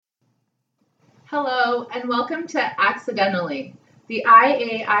Hello, and welcome to Accidentally, the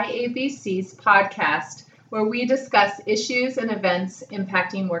IAIABC's podcast, where we discuss issues and events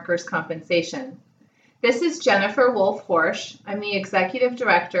impacting workers' compensation. This is Jennifer Wolf-Horsch. I'm the Executive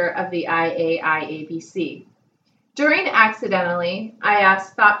Director of the IAIABC. During Accidentally, I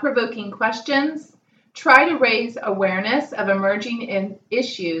ask thought-provoking questions, try to raise awareness of emerging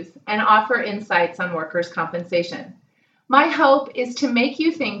issues, and offer insights on workers' compensation. My hope is to make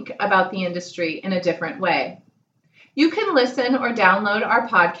you think about the industry in a different way. You can listen or download our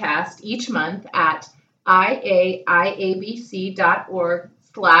podcast each month at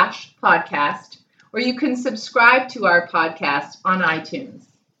iaiabc.org/podcast, or you can subscribe to our podcast on iTunes.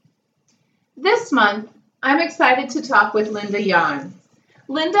 This month, I'm excited to talk with Linda Yan.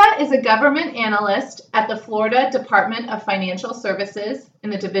 Linda is a government analyst at the Florida Department of Financial Services in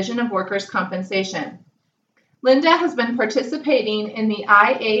the Division of Workers' Compensation. Linda has been participating in the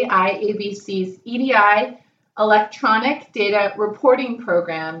IAIABC's EDI Electronic Data Reporting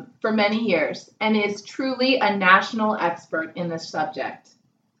Program for many years and is truly a national expert in this subject.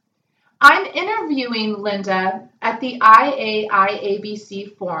 I'm interviewing Linda at the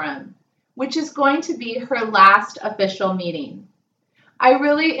IAIABC Forum, which is going to be her last official meeting. I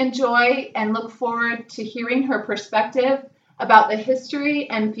really enjoy and look forward to hearing her perspective about the history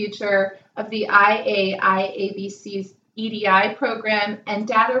and future of the IAIABC's EDI program and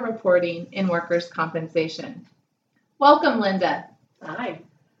data reporting in workers' compensation. Welcome, Linda. Hi.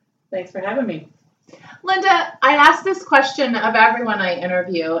 Thanks for having me. Linda, I ask this question of everyone I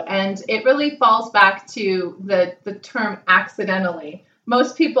interview, and it really falls back to the term accidentally.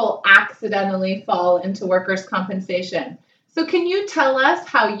 Most people accidentally fall into workers' compensation. So can you tell us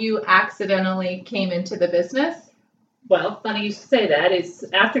how you accidentally came into the business? Well, funny you say that. It's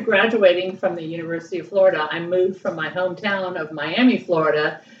after graduating from the University of Florida, I moved from my hometown of Miami,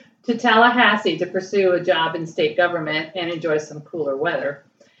 Florida, to Tallahassee to pursue a job in state government and enjoy some cooler weather.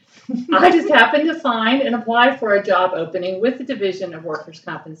 I just happened to find and apply for a job opening with the Division of Workers'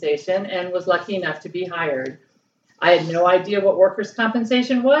 Compensation and was lucky enough to be hired. I had no idea what workers'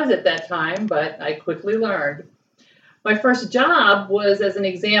 compensation was at that time, but I quickly learned. My first job was as an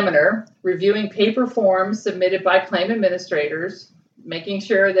examiner, reviewing paper forms submitted by claim administrators, making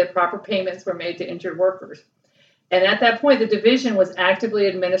sure that proper payments were made to injured workers. And at that point, the division was actively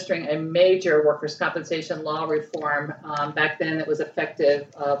administering a major workers' compensation law reform. Back then, it was effective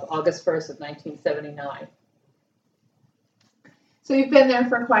of August 1st of 1979. So you've been there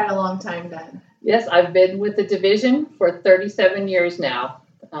for quite a long time then. Yes, I've been with the division for 37 years now.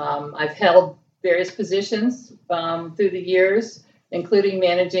 I've held various positions through the years, including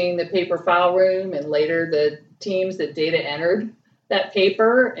managing the paper file room and later the teams that data entered that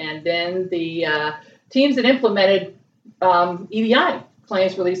paper, and then the teams that implemented EDI,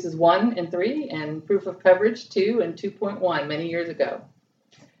 Claims Releases 1 and 3, and Proof of Coverage 2 and 2.1 many years ago.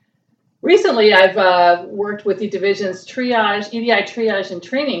 Recently, I've worked with the division's EDI triage and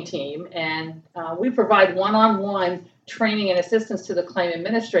training team, and we provide one-on-one training and assistance to the claim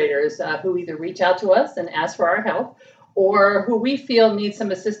administrators who either reach out to us and ask for our help or who we feel need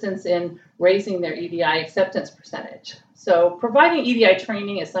some assistance in raising their EDI acceptance percentage. So providing EDI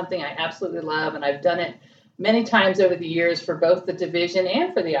training is something I absolutely love, and I've done it many times over the years for both the division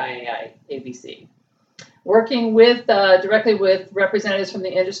and for the IAIABC. Working directly with representatives from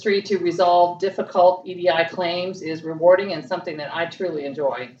the industry to resolve difficult EDI claims is rewarding and something that I truly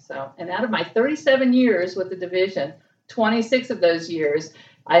enjoy. And out of my 37 years with the division, 26 of those years,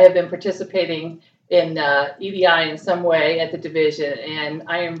 I have been participating in EDI in some way at the division, and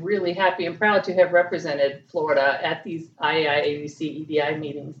I am really happy and proud to have represented Florida at these IAIABC EDI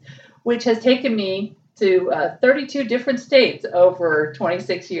meetings, which has taken me to 32 different states over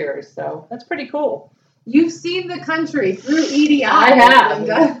 26 years. So that's pretty cool. You've seen the country through EDI. I have.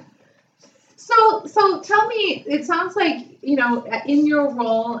 Linda. So tell me, it sounds like, in your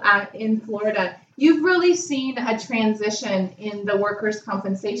role in Florida, you've really seen a transition in the workers'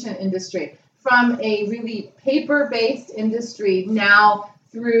 compensation industry from a really paper-based industry now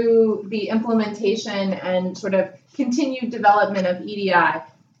through the implementation and sort of continued development of EDI.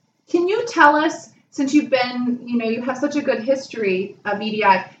 Can you tell us, since you've been, you have such a good history of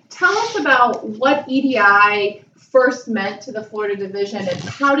EDI, tell us about what EDI first meant to the Florida division and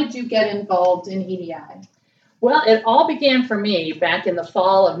how did you get involved in EDI? Well, it all began for me back in the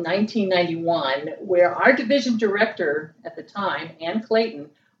fall of 1991, where our division director at the time, Ann Clayton,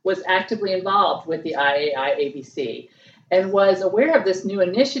 was actively involved with the IAIABC and was aware of this new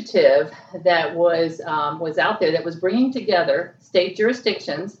initiative that was out there that was bringing together state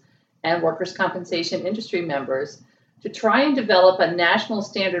jurisdictions and workers' compensation industry members to try and develop a national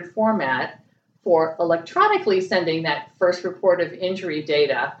standard format for electronically sending that first report of injury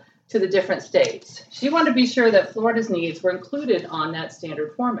data to the different states. She wanted to be sure that Florida's needs were included on that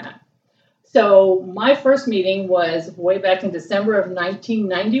standard format. So my first meeting was way back in December of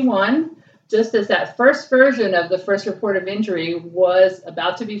 1991, just as that first version of the first report of injury was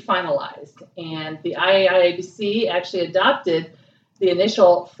about to be finalized. And the IAIABC actually adopted the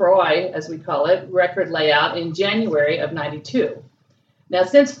initial FROI, as we call it, record layout in January of 92. Now,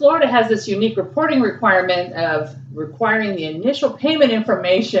 since Florida has this unique reporting requirement of requiring the initial payment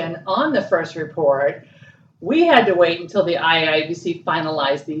information on the first report, we had to wait until the IAIBC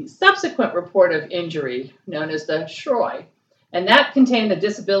finalized the subsequent report of injury, known as the SHROI. And that contained the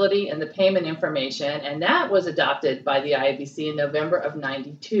disability and the payment information, and that was adopted by the IAIBC in November of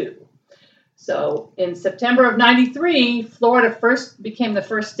 92. So in September of 93, Florida first became the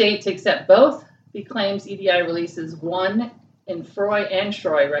first state to accept both the claims EDI releases, one in FROI and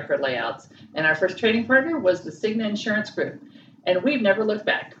SHROI record layouts. And our first trading partner was the Cigna Insurance Group. And we've never looked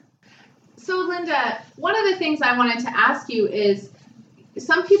back. So, Linda, one of the things I wanted to ask you is,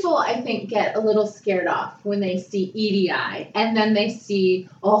 some people, I think, get a little scared off when they see EDI, and then they see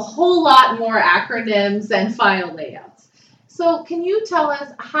a whole lot more acronyms and file layouts. So can you tell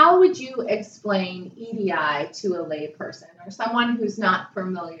us, how would you explain EDI to a layperson or someone who's not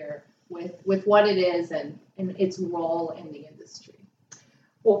familiar with what it is and its role in the industry?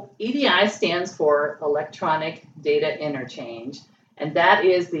 Well, EDI stands for Electronic Data Interchange, and that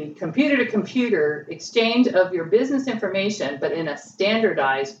is the computer-to-computer exchange of your business information, but in a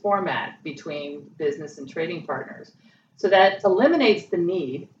standardized format between business and trading partners. So that eliminates the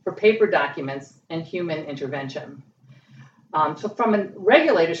need for paper documents and human intervention. So from a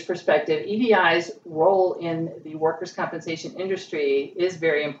regulator's perspective, EDI's role in the workers' compensation industry is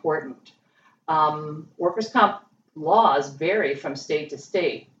very important. Workers' comp laws vary from state to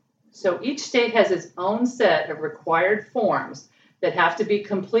state. So each state has its own set of required forms that have to be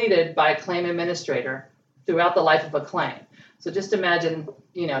completed by a claim administrator throughout the life of a claim. So just imagine,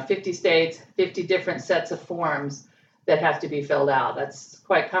 50 states, 50 different sets of forms that have to be filled out. That's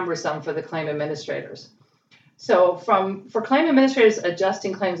quite cumbersome for the claim administrators. So for claim administrators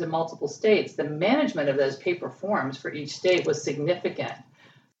adjusting claims in multiple states, the management of those paper forms for each state was significant.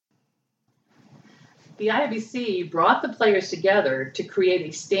 The IAIBC brought the players together to create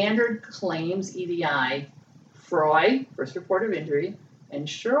a standard claims EDI, FROI, first report of injury, and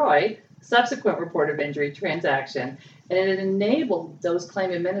SHROI, subsequent report of injury transaction, and it enabled those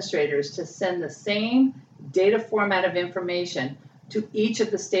claim administrators to send the same data format of information to each of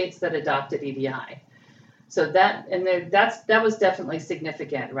the states that adopted EDI. So that was definitely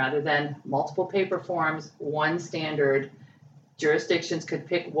significant. Rather than multiple paper forms, one standard, jurisdictions could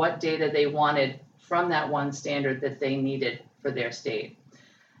pick what data they wanted from that one standard that they needed for their state.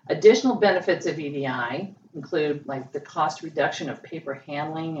 Additional benefits of EDI include like the cost reduction of paper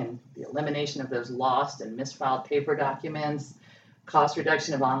handling and the elimination of those lost and misfiled paper documents, cost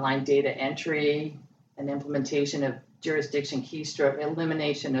reduction of online data entry, and implementation of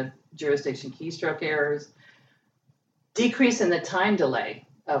elimination of jurisdiction keystroke errors, decrease in the time delay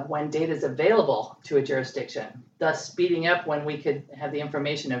of when data is available to a jurisdiction, thus speeding up when we could have the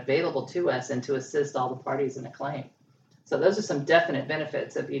information available to us and to assist all the parties in a claim. So those are some definite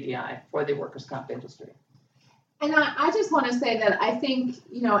benefits of EDI for the workers' comp industry. And I just want to say that I think,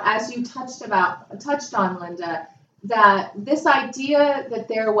 as you touched on, Linda, that this idea that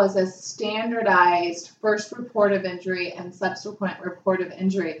there was a standardized first report of injury and subsequent report of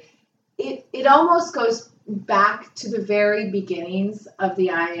injury, it almost goes back to the very beginnings of the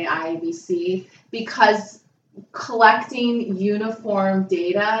IAIBC, because collecting uniform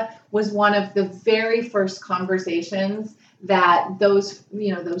data was one of the very first conversations that those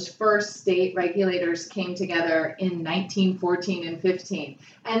first state regulators came together in 1914 and 15.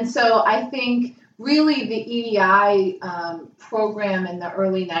 And so I think really the EDI program in the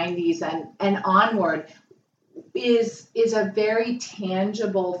early 90s and onward is a very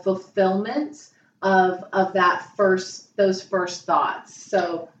tangible fulfillment of those first thoughts.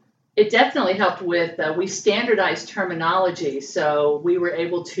 So it definitely helped with, we standardized terminology, so we were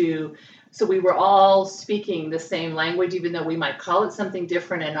able to, so we were all speaking the same language, even though we might call it something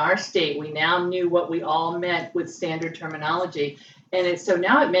different in our state. We now knew what we all meant with standard terminology. And so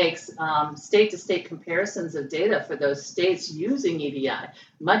now it makes state-to-state comparisons of data for those states using EDI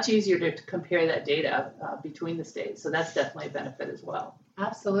much easier to compare that data between the states. So that's definitely a benefit as well.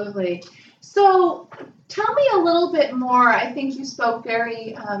 Absolutely. So tell me a little bit more. I think you spoke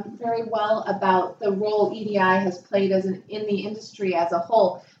very well about the role EDI has played in the industry as a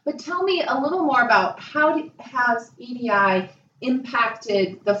whole. But tell me a little more about how has EDI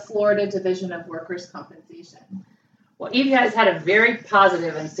impacted the Florida Division of Workers' Compensation? Well, EDI has had a very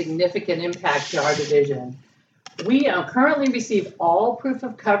positive and significant impact to our division. We currently receive all proof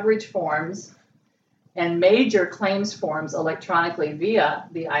of coverage forms and major claims forms electronically via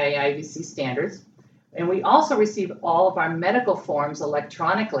the IAIVC standards. And we also receive all of our medical forms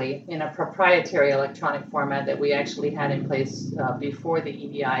electronically in a proprietary electronic format that we actually had in place before the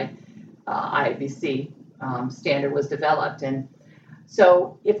EDI IAVC standard was developed. And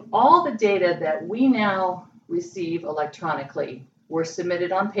so if all the data that we now receive electronically were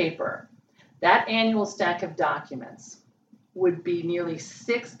submitted on paper, that annual stack of documents would be nearly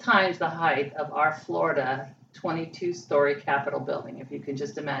 6 times the height of our Florida 22-story Capitol building, if you can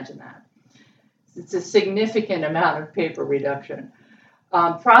just imagine that. It's a significant amount of paper reduction.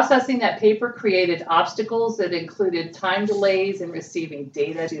 Processing that paper created obstacles that included time delays in receiving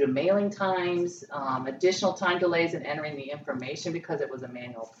data due to mailing times, additional time delays in entering the information because it was a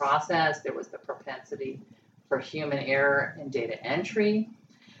manual process. There was the propensity for human error in data entry.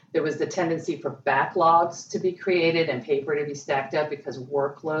 There was the tendency for backlogs to be created and paper to be stacked up because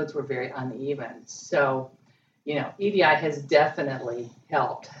workloads were very uneven. So, EDI has definitely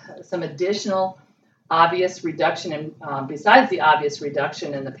helped. Some additional obvious reduction in, besides the obvious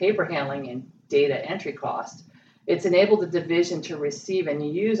reduction in the paper handling and data entry cost, it's enabled the division to receive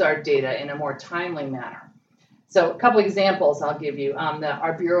and use our data in a more timely manner. So a couple examples I'll give you.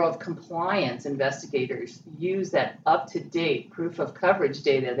 Our Bureau of Compliance investigators use that up-to-date proof of coverage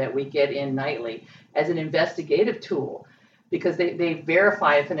data that we get in nightly as an investigative tool because they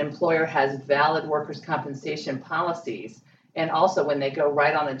verify if an employer has valid workers' compensation policies, and also when they go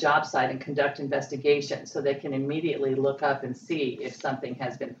right on a job site and conduct investigations, so they can immediately look up and see if something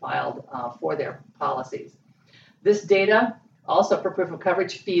has been filed for their policies. This data also for proof of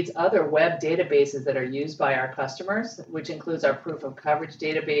coverage feeds other web databases that are used by our customers, which includes our proof of coverage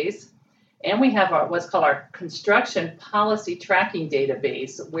database. And we have what's called our construction policy tracking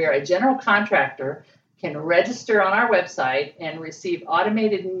database, where a general contractor can register on our website and receive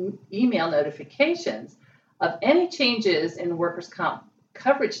automated email notifications of any changes in workers' comp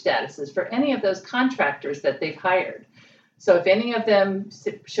coverage statuses for any of those contractors that they've hired. So if any of them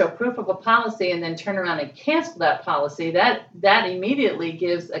show proof of a policy and then turn around and cancel that policy, that immediately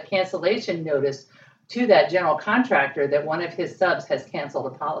gives a cancellation notice to that general contractor that one of his subs has canceled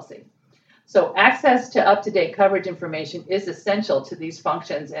a policy. So access to up-to-date coverage information is essential to these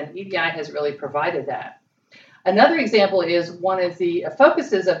functions, and EDI has really provided that. Another example is one of the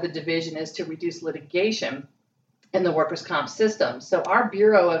focuses of the division is to reduce litigation in the workers' comp system. So our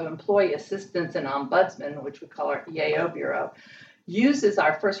Bureau of Employee Assistance and Ombudsman, which we call our EAO Bureau, uses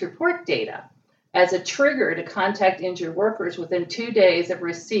our first report data as a trigger to contact injured workers within 2 days of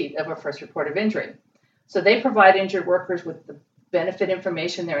receipt of a first report of injury. So they provide injured workers with the benefit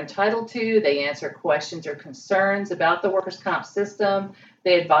information they're entitled to. They answer questions or concerns about the workers' comp system.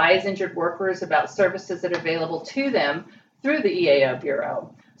 They advise injured workers about services that are available to them through the EAO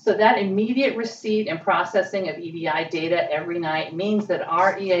Bureau. So that immediate receipt and processing of EDI data every night means that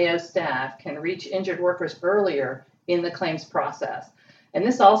our EAO staff can reach injured workers earlier in the claims process. And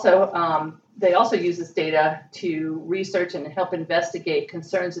this also, they also use this data to research and help investigate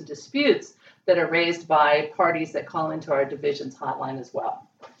concerns and disputes that are raised by parties that call into our division's hotline as well.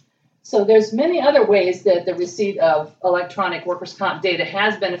 So there's many other ways that the receipt of electronic workers' comp data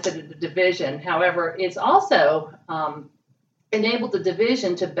has benefited the division. However, it's also enabled the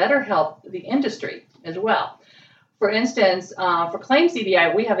division to better help the industry as well. For instance, for Claims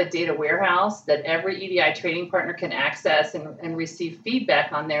EDI, we have a data warehouse that every EDI trading partner can access and receive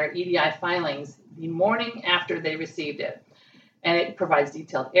feedback on their EDI filings the morning after they received it. And it provides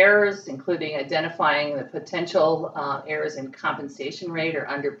detailed errors, including identifying the potential errors in compensation rate or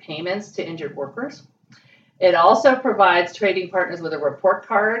underpayments to injured workers. It also provides trading partners with a report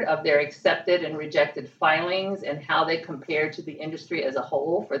card of their accepted and rejected filings and how they compare to the industry as a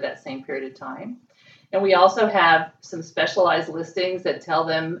whole for that same period of time. And we also have some specialized listings that tell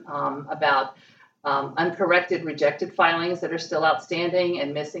them about uncorrected rejected filings that are still outstanding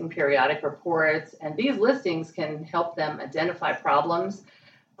and missing periodic reports. And these listings can help them identify problems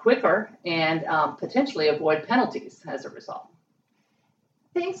quicker and potentially avoid penalties as a result.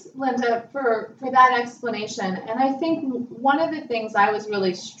 Thanks, Linda, for that explanation. And I think one of the things I was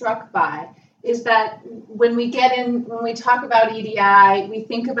really struck by is that when we talk about EDI, we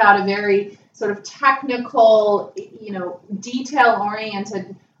think about a very sort of technical,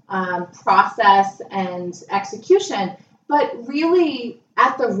 detail-oriented process and execution. But really,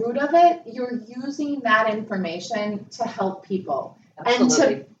 at the root of it, you're using that information to help people.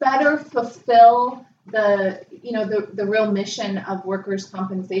 Absolutely. And to better fulfill the real mission of workers'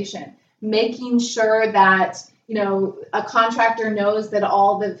 compensation, making sure that a contractor knows that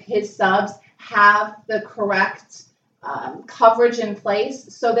all of his subs have the correct coverage in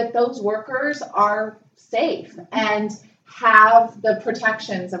place so that those workers are safe and have the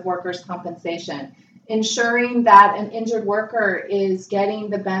protections of workers' compensation, ensuring that an injured worker is getting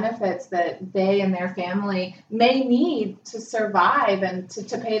the benefits that they and their family may need to survive and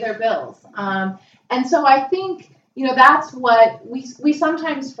to pay their bills. And so I think, that's what we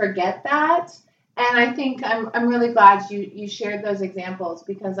sometimes forget that. And I think I'm really glad you shared those examples,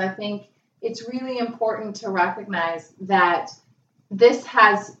 because I think it's really important to recognize that this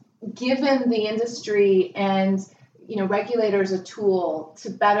has given the industry and regulators a tool to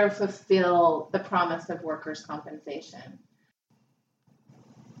better fulfill the promise of workers' compensation.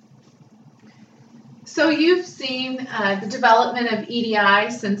 So you've seen the development of EDI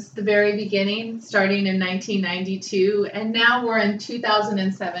since the very beginning, starting in 1992, and now we're in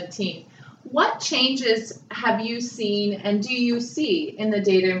 2017. What changes have you seen and do you see in the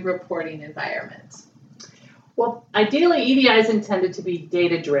data reporting environment? Well, ideally, EDI is intended to be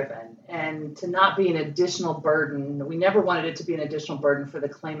data-driven and to not be an additional burden. We never wanted it to be an additional burden for the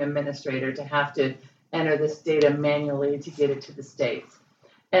claim administrator to have to enter this data manually to get it to the states.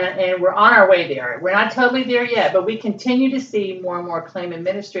 And we're on our way there. We're not totally there yet, but we continue to see more and more claim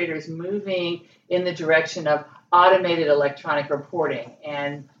administrators moving in the direction of automated electronic reporting.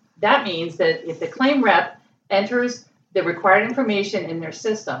 And that means that if the claim rep enters the required information in their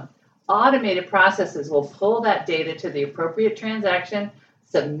system, automated processes will pull that data to the appropriate transaction,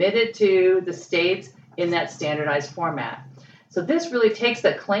 submit it to the states in that standardized format. So this really takes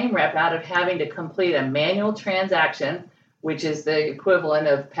the claim rep out of having to complete a manual transaction, which is the equivalent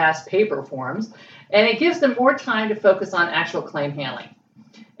of past paper forms, and it gives them more time to focus on actual claim handling.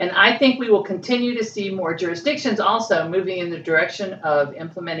 And I think we will continue to see more jurisdictions also moving in the direction of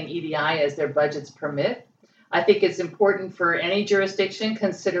implementing EDI as their budgets permit. I think it's important for any jurisdiction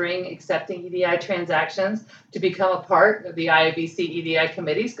considering accepting EDI transactions to become a part of the IABC EDI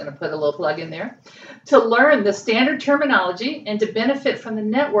committee. It's going to put a little plug in there, to learn the standard terminology and to benefit from the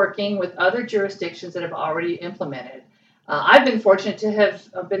networking with other jurisdictions that have already implemented. I've been fortunate to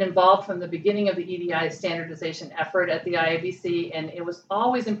have been involved from the beginning of the EDI standardization effort at the IABC, and it was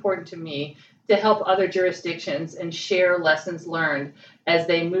always important to me to help other jurisdictions and share lessons learned as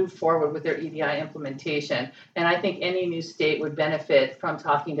they move forward with their EDI implementation. And I think any new state would benefit from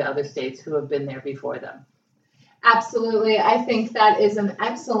talking to other states who have been there before them. Absolutely. I think that is an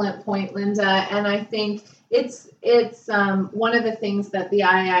excellent point, Linda. And I think it's one of the things that the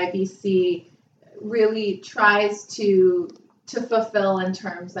IABC really tries to fulfill in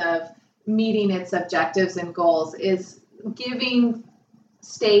terms of meeting its objectives and goals is giving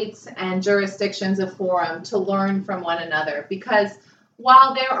states and jurisdictions a forum to learn from one another. Because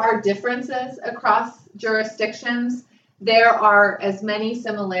while there are differences across jurisdictions, there are as many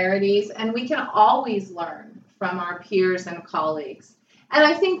similarities, and we can always learn from our peers and colleagues. And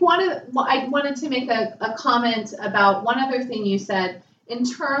I think I wanted to make a comment about one other thing you said in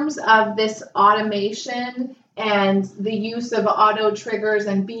terms of this automation and the use of auto triggers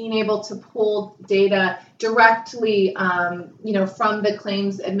and being able to pull data directly, from the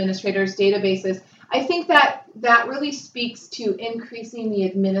claims administrators' databases. I think that really speaks to increasing the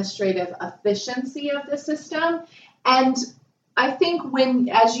administrative efficiency of the system. And I think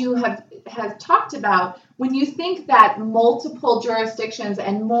as you have talked about, when you think that multiple jurisdictions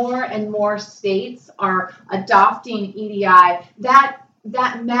and more states are adopting EDI, that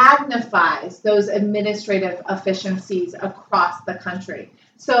magnifies those administrative efficiencies across the country.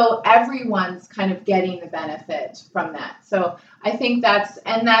 So everyone's kind of getting the benefit from that. So I think that's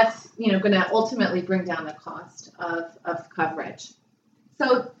going to ultimately bring down the cost of coverage.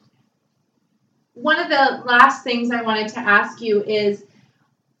 So one of the last things I wanted to ask you is,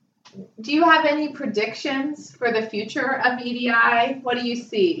 do you have any predictions for the future of EDI? What do you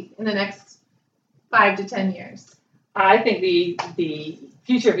see in the next 5 to 10 years? I think the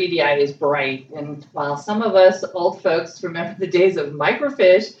future of EDI is bright, and while some of us old folks remember the days of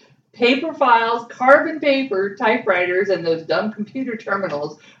microfiche, paper files, carbon paper, typewriters, and those dumb computer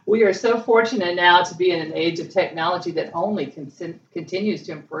terminals, we are so fortunate now to be in an age of technology that only continues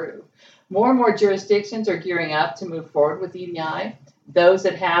to improve. More and more jurisdictions are gearing up to move forward with EDI. Those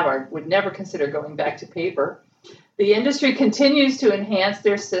that have would never consider going back to paper. The industry continues to enhance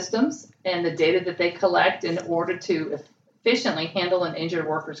their systems and the data that they collect in order to efficiently handle an injured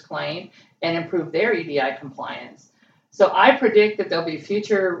worker's claim and improve their EDI compliance. So I predict that there'll be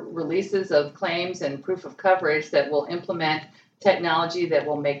future releases of claims and proof of coverage that will implement technology that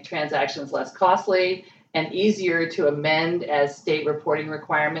will make transactions less costly and easier to amend as state reporting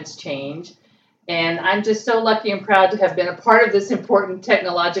requirements change. And I'm just so lucky and proud to have been a part of this important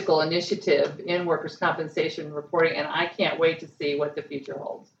technological initiative in workers' compensation reporting, and I can't wait to see what the future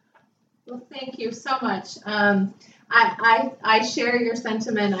holds. Well, thank you so much. I share your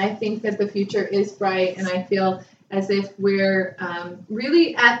sentiment. I think that the future is bright, and I feel as if we're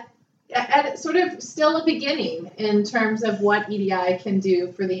really at sort of still a beginning in terms of what EDI can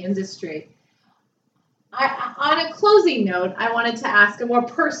do for the industry. On a closing note, I wanted to ask a more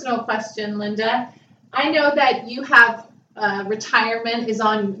personal question, Linda. I know that you have retirement is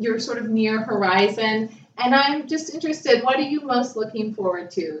on your sort of near horizon, and I'm just interested, what are you most looking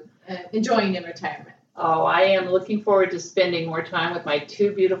forward to enjoying in retirement? Oh, I am looking forward to spending more time with my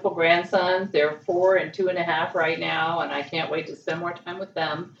two beautiful grandsons. They're 4 and 2.5 right now, and I can't wait to spend more time with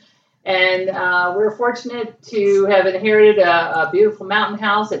them. And we're fortunate to have inherited a beautiful mountain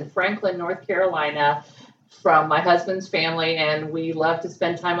house in Franklin, North Carolina from my husband's family, and we love to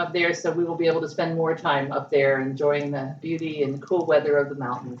spend time up there, so we will be able to spend more time up there enjoying the beauty and cool weather of the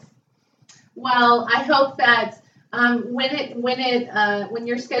mountains. Well, I hope that when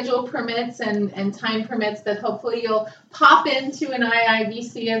your schedule permits and time permits, that hopefully you'll pop into an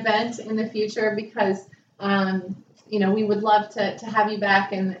IIBC event in the future, because we would love to have you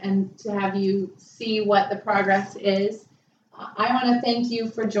back and to have you see what the progress is. I want to thank you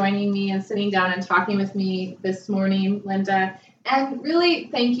for joining me and sitting down and talking with me this morning, Linda. And really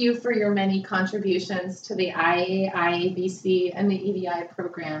thank you for your many contributions to the IABC and the EDI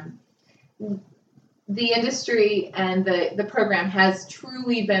program. The industry and the program has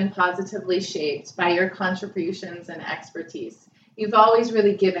truly been positively shaped by your contributions and expertise. You've always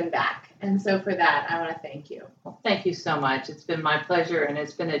really given back. And so for that, I want to thank you. Well, thank you so much. It's been my pleasure, and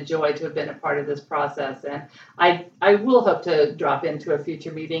it's been a joy to have been a part of this process. And I will hope to drop into a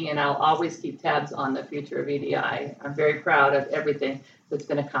future meeting, and I'll always keep tabs on the future of EDI. I'm very proud of everything that's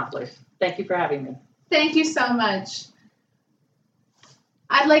been accomplished. Thank you for having me. Thank you so much.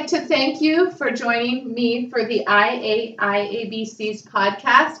 I'd like to thank you for joining me for the IABC's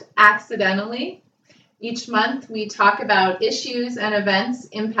podcast, Accidentally. Each month, we talk about issues and events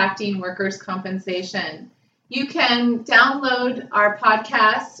impacting workers' compensation. You can download our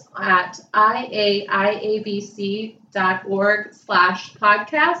podcast at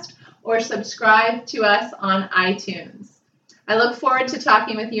iaiabc.org/podcast or subscribe to us on iTunes. I look forward to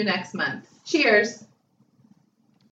talking with you next month. Cheers.